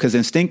there because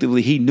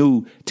instinctively he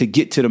knew to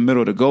get to the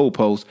middle of the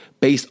goalpost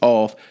based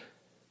off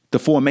the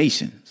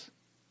formations.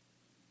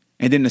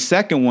 And then the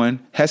second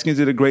one, Haskins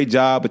did a great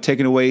job of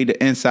taking away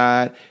the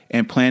inside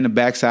and playing the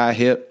backside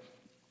hip.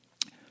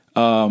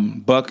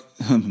 Buckshot,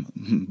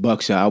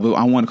 I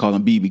want to call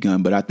him BB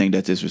gun, but I think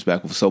that's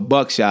disrespectful. So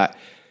Buckshot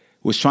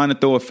was trying to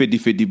throw a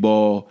 50-50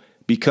 ball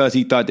because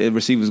he thought the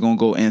receiver was going to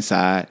go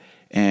inside.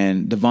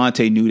 And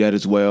Devontae knew that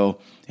as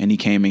well, and he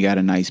came and got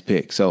a nice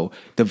pick. So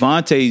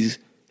Devontae's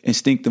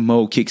instinctive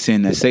mode kicks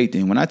in at safety.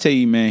 And when I tell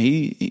you, man,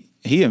 he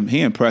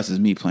impresses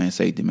me playing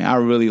safety, man. I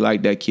really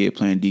like that kid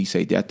playing D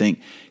safety. I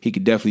think he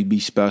could definitely be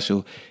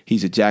special.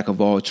 He's a jack of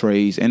all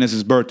trades. And it's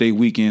his birthday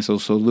weekend, so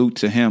salute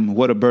to him.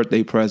 What a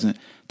birthday present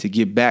to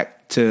get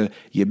back to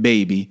your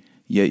baby,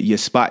 your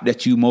spot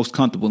that you most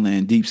comfortable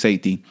in, deep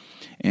safety,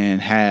 and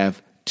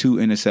have 2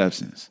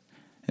 interceptions.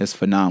 That's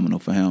phenomenal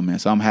for him, man.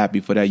 So I'm happy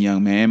for that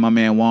young man. And my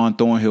man Juan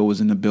Thornhill was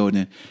in the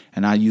building,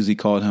 and I usually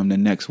called him the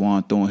next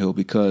Juan Thornhill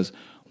because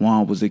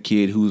Juan was a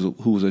kid who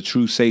was a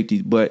true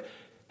safety, but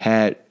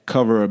had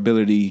cover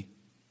ability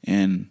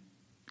and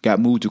got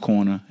moved to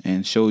corner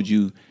and showed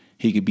you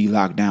he could be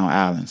locked down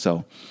Allen.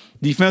 So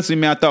defensively,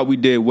 man, I thought we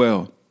did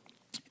well.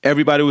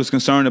 Everybody was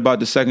concerned about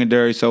the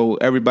secondary, so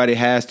everybody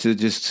has to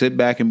just sit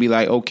back and be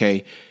like,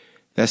 okay,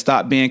 let's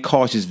stop being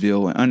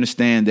cautiousville and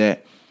understand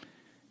that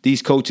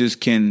these coaches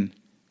can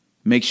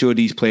make sure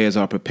these players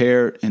are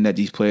prepared and that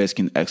these players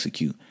can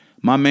execute.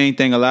 My main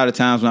thing a lot of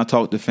times when I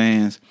talk to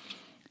fans,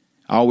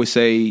 I always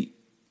say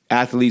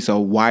athletes are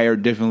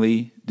wired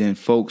differently than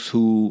folks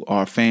who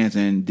are fans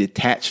and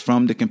detached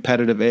from the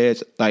competitive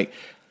edge. Like,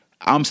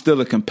 I'm still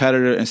a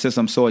competitor, and since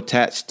I'm so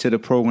attached to the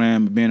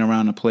program, being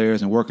around the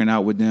players and working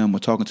out with them or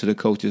talking to the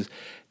coaches,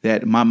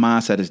 that my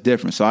mindset is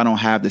different. So I don't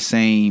have the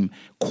same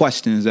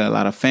questions that a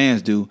lot of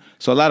fans do.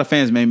 So a lot of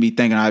fans may be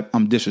thinking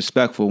I'm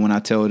disrespectful when I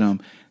tell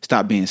them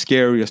stop being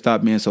scary or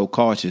stop being so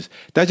cautious.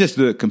 That's just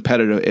the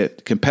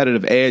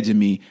competitive edge in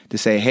me to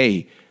say,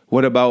 hey,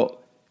 what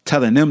about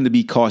telling them to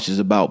be cautious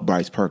about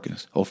Bryce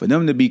Perkins, or for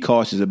them to be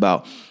cautious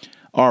about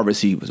our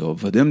receivers, or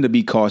for them to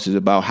be cautious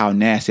about how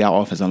nasty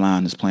our offensive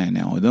line is playing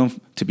now, or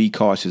them to be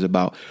cautious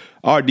about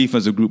our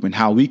defensive group and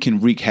how we can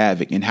wreak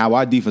havoc, and how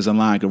our defensive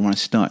line can run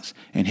stunts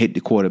and hit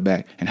the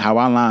quarterback, and how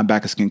our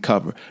linebackers can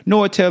cover.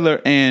 Noah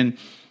Taylor and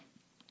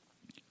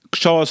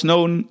Charles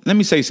Snowden, let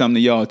me say something to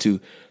y'all too.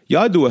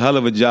 Y'all do a hell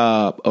of a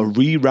job of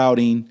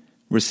rerouting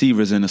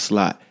receivers in the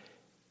slot.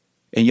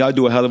 And y'all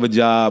do a hell of a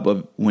job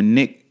of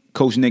when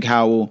Coach Nick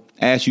Howell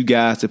asked you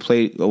guys to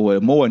play, or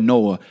more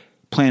Noah,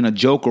 playing a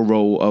joker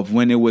role of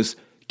when it was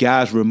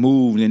guys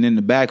removed and in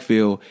the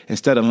backfield,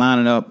 instead of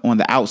lining up on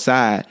the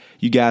outside,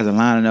 you guys are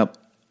lining up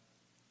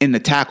in the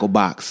tackle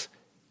box,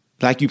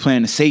 like you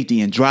playing the safety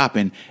and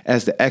dropping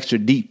as the extra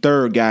deep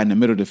third guy in the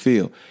middle of the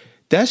field.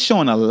 That's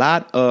showing a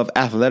lot of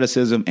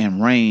athleticism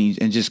and range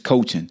and just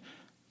coaching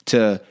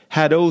to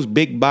have those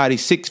big body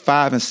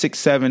 6'5" and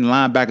 6'7"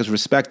 linebackers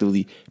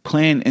respectively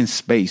playing in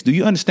space. Do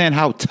you understand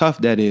how tough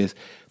that is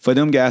for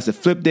them guys to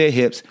flip their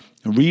hips,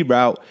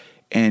 reroute,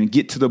 and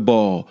get to the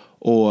ball,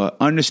 or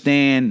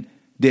understand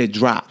their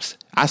drops?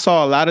 I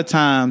saw a lot of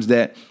times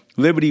that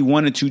Liberty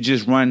wanted to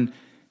just run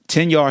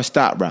 10-yard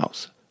stop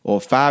routes or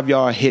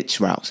 5-yard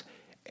hitch routes,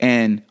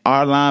 and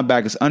our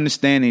linebackers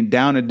understanding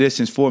down the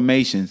distance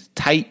formations,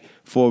 tight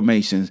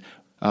formations,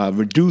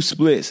 reduce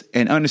splits,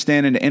 and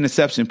understanding the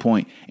interception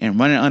point and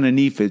running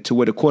underneath it to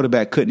where the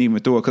quarterback couldn't even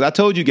throw it. Because I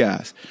told you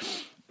guys,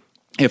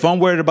 if I'm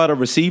worried about a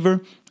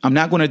receiver, I'm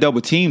not going to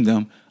double team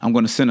them. I'm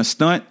going to send a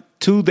stunt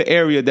to the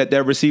area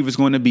that receiver is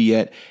going to be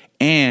at,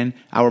 and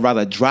I would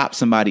rather drop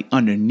somebody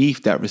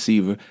underneath that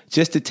receiver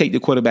just to take the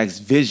quarterback's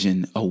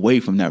vision away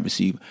from that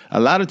receiver. A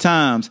lot of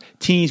times,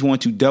 teams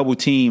want to double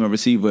team a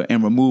receiver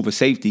and remove a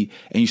safety,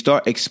 and you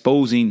start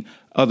exposing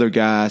other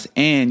guys,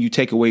 and you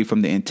take away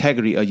from the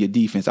integrity of your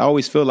defense. I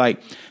always feel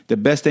like the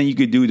best thing you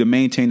could do to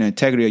maintain the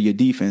integrity of your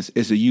defense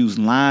is to use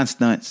line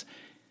stunts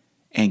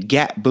and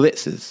gap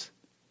blitzes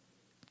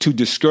to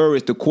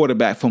discourage the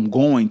quarterback from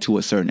going to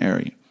a certain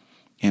area.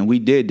 And we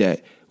did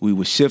that. We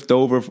would shift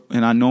over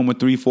in our normal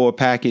 3-4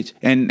 package.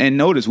 And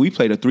notice we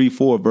played a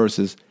 3-4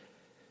 versus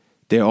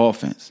their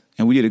offense.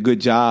 And we did a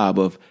good job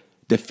of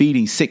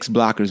defeating 6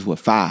 blockers with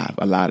 5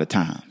 a lot of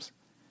times.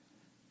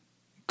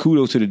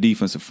 Kudos to the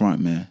defensive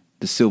front, man.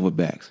 The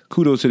Silverbacks.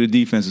 Kudos to the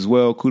defense as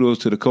well. Kudos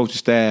to the coaching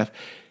staff.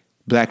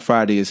 Black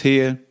Friday is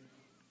here.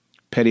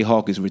 Petty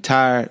Hawk is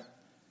retired.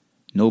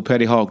 No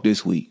Petty Hawk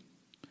this week.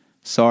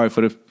 Sorry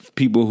for the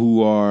people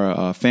who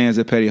are fans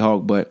of Petty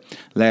Hawk, but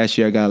last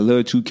year I got a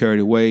little too carried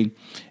away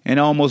and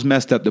almost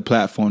messed up the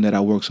platform that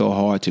I worked so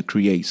hard to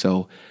create.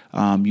 So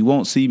you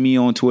won't see me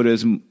on Twitter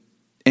as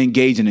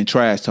engaging in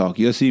trash talk.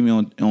 You'll see me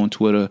on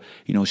Twitter,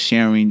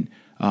 sharing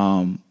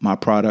my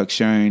product,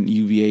 sharing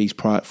UVA's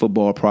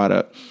football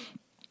product,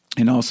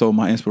 and also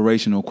my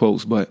inspirational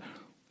quotes. But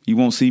you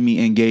won't see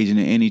me engaging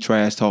in any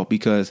trash talk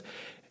because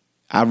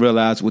I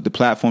realize with the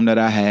platform that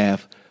I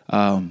have,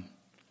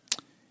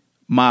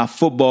 my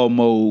football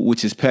mode,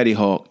 which is Petty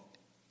Hawk,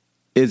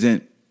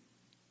 isn't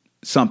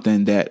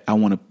something that I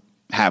want to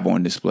have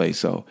on display.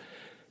 So,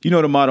 you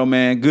know the motto,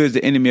 man. Good is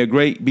the enemy of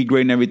great. Be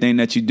great in everything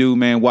that you do,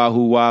 man.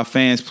 Wahoo Wah.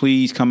 Fans,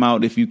 please come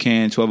out if you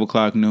can, 12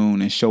 o'clock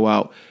noon, and show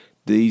out.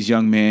 These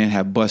young men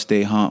have bust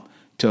their hump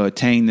to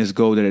attain this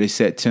goal that they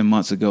set 10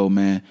 months ago,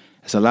 man.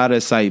 It's a lot of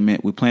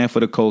excitement. We're playing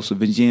for the Coastal.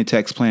 Virginia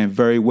Tech's playing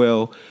very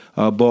well.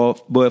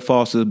 Bud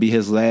Foster will be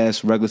his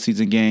last regular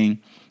season game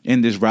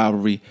in this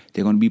rivalry.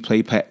 They're going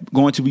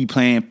to be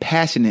playing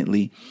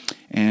passionately,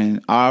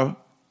 and our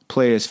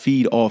players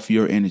feed off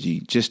your energy.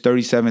 Just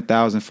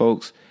 37,000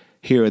 folks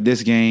here at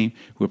this game.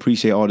 We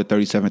appreciate all the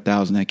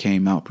 37,000 that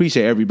came out.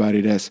 Appreciate everybody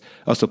that's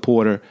a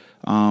supporter.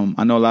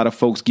 I know a lot of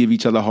folks give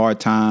each other a hard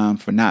time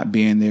for not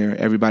being there.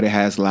 Everybody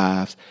has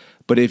lives.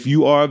 But if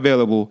you are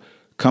available,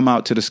 come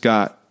out to the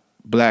Scott.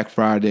 Black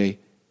Friday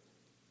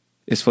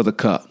is for the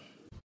cup.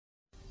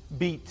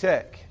 Beat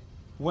Tech,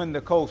 win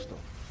the Coastal.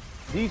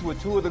 These were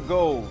 2 of the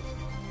goals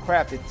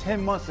crafted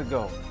 10 months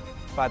ago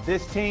by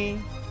this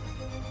team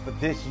for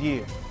this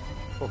year.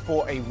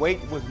 Before a weight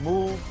was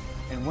moved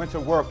in winter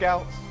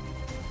workouts,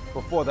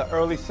 before the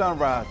early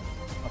sunrise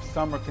of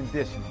summer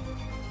conditioning,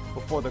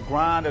 before the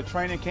grind of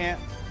training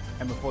camp,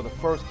 and before the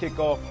first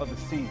kickoff of the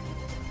season.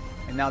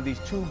 And now these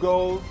 2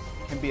 goals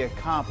can be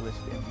accomplished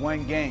in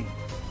one game.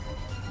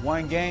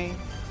 One game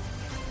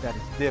that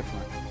is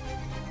different.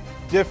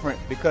 Different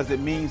because it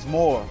means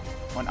more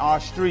on our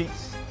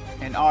streets,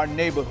 in our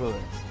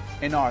neighborhoods,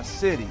 in our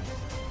cities,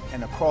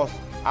 and across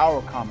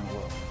our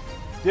Commonwealth.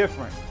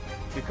 Different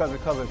because the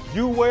colors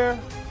you wear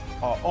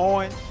are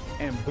orange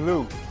and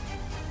blue.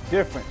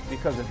 Different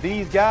because of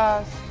these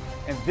guys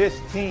and this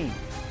team.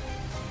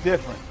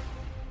 Different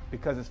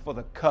because it's for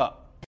the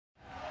cup.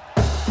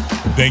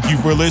 Thank you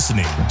for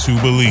listening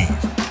to Believe.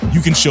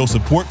 You can show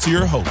support to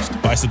your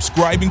host by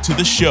subscribing to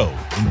the show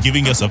and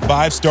giving us a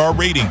 5-star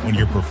rating on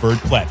your preferred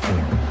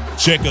platform.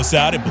 Check us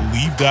out at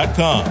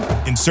Believe.com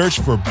and search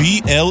for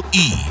BLEAV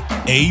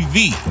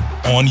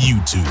on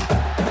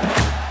YouTube.